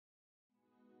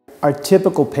Our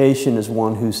typical patient is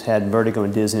one who's had vertigo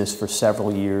and dizziness for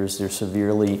several years. They're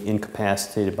severely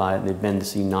incapacitated by it. They've been to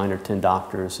see 9 or 10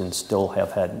 doctors and still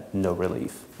have had no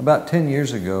relief. About 10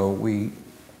 years ago, we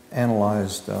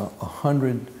analyzed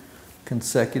 100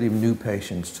 consecutive new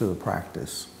patients to the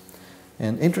practice.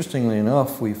 And interestingly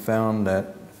enough, we found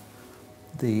that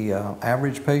the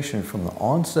average patient from the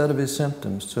onset of his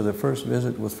symptoms to their first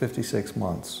visit was 56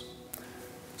 months.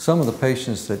 Some of the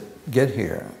patients that get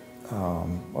here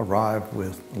arrive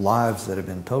with lives that have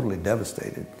been totally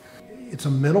devastated. It's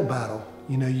a mental battle.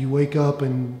 You know, you wake up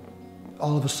and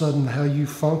all of a sudden how you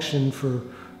function for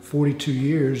 42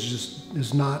 years just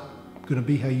is not going to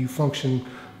be how you function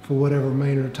for whatever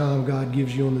remainder of time God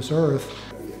gives you on this earth.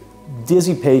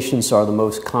 Dizzy patients are the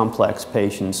most complex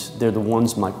patients. They're the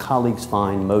ones my colleagues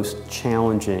find most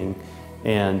challenging,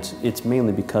 and it's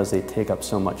mainly because they take up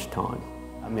so much time.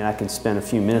 I mean, I can spend a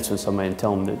few minutes with somebody and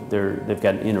tell them that they've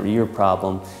got an inner ear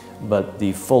problem, but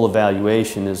the full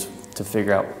evaluation is to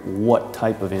figure out what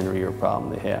type of inner ear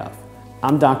problem they have.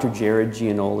 I'm Dr. Gerard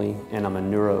Gianoli, and I'm a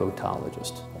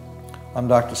neuro-otologist. I'm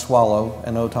Dr. Soileau,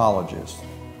 an otologist.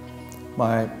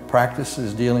 My practice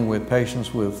is dealing with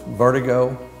patients with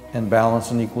vertigo and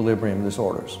balance and equilibrium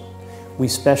disorders. We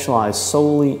specialize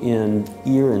solely in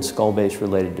ear and skull-base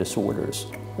related disorders.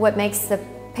 What makes the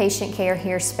patient care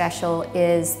here special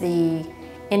is the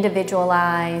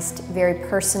individualized, very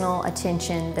personal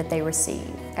attention that they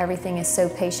receive. Everything is so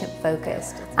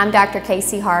patient-focused. I'm Dr.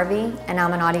 Kacie Harvey, and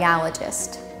I'm an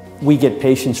audiologist. We get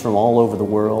patients from all over the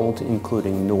world,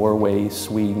 including Norway,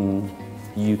 Sweden,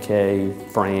 UK,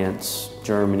 France,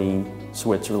 Germany,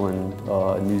 Switzerland,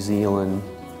 New Zealand.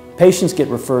 Patients get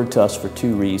referred to us for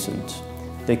 2 reasons.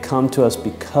 They come to us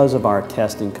because of our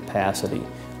testing capacity.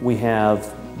 We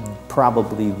have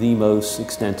probably the most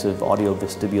extensive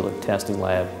audio-vestibular testing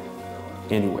lab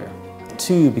anywhere.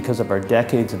 2, because of our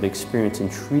decades of experience in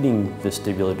treating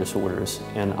vestibular disorders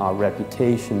and our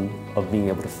reputation of being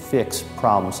able to fix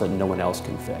problems that no one else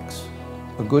can fix.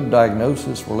 A good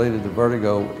diagnosis related to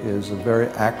vertigo is a very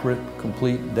accurate,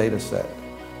 complete data set.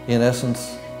 In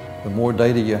essence, the more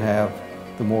data you have,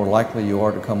 the more likely you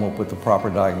are to come up with the proper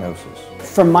diagnosis.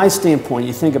 From my standpoint,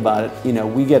 you think about it, you know,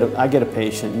 I get a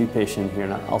patient, new patient here,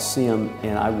 and I'll see him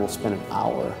and I will spend an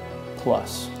hour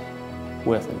plus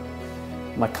with him.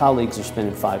 My colleagues are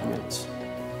spending 5 minutes.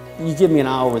 You give me an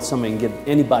hour with somebody and give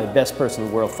anybody, best person in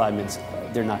the world, 5 minutes,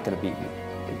 they're not going to beat me.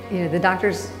 You know, the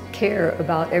doctors care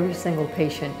about every single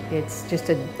patient. It's just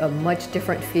a much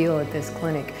different feel at this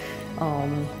clinic.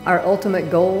 Our ultimate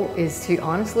goal is to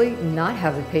honestly not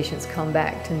have the patients come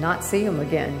back, to not see them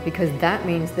again, because that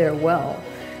means they're well.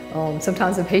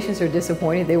 Sometimes the patients are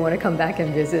disappointed. They want to come back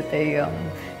and visit.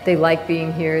 They like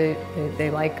being here. They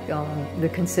like the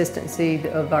consistency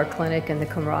of our clinic and the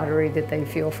camaraderie that they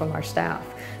feel from our staff.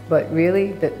 But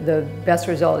really, the best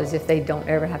result is if they don't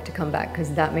ever have to come back,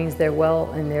 because that means they're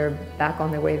well and they're back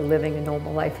on their way to living a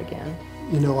normal life again.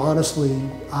 You know, honestly,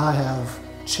 I have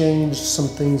changed some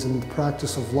things in the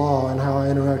practice of law and how I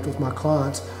interact with my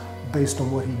clients based on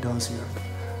what he does here.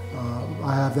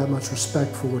 I have that much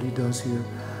respect for what he does here.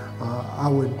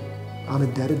 I'm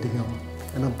indebted to him,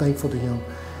 and I'm thankful to him.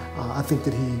 I think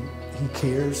that he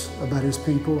cares about his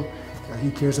people. He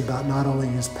cares about not only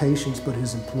his patients, but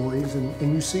his employees,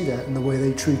 and you see that in the way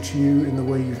they treat you, in the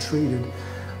way you're treated.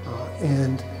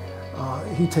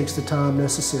 He takes the time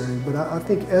necessary, but I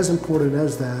think as important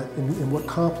as that, and what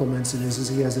complements it is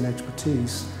he has an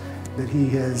expertise that he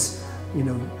has, you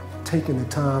know, taken the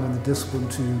time and the discipline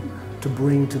to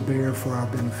bring to bear for our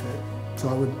benefit. So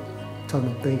I would tell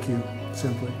him thank you,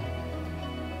 simply.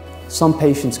 Some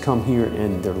patients come here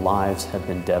and their lives have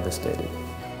been devastated.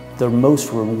 The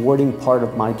most rewarding part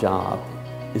of my job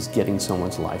is getting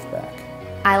someone's life back.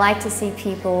 I like to see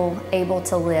people able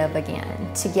to live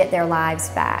again, to get their lives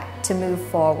back, to move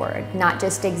forward, not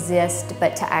just exist,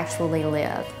 but to actually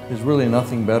live. There's really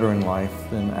nothing better in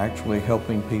life than actually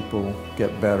helping people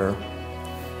get better.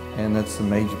 And that's the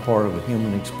major part of the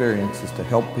human experience, is to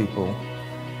help people,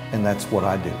 and that's what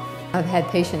I do. I've had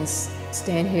patients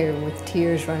stand here with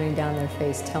tears running down their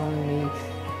face telling me,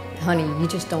 honey, you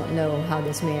just don't know how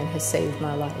this man has saved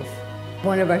my life.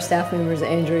 One of our staff members,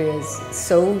 Andrea, is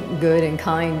so good and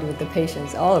kind with the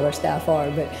patients. All of our staff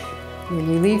are, but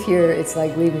when you leave here, it's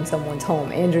like leaving someone's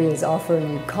home. Andrea is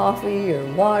offering you coffee or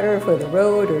water for the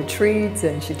road or treats,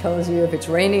 and she tells you if it's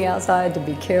raining outside to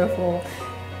be careful.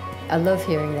 I love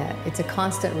hearing that. It's a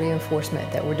constant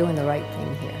reinforcement that we're doing the right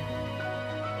thing here.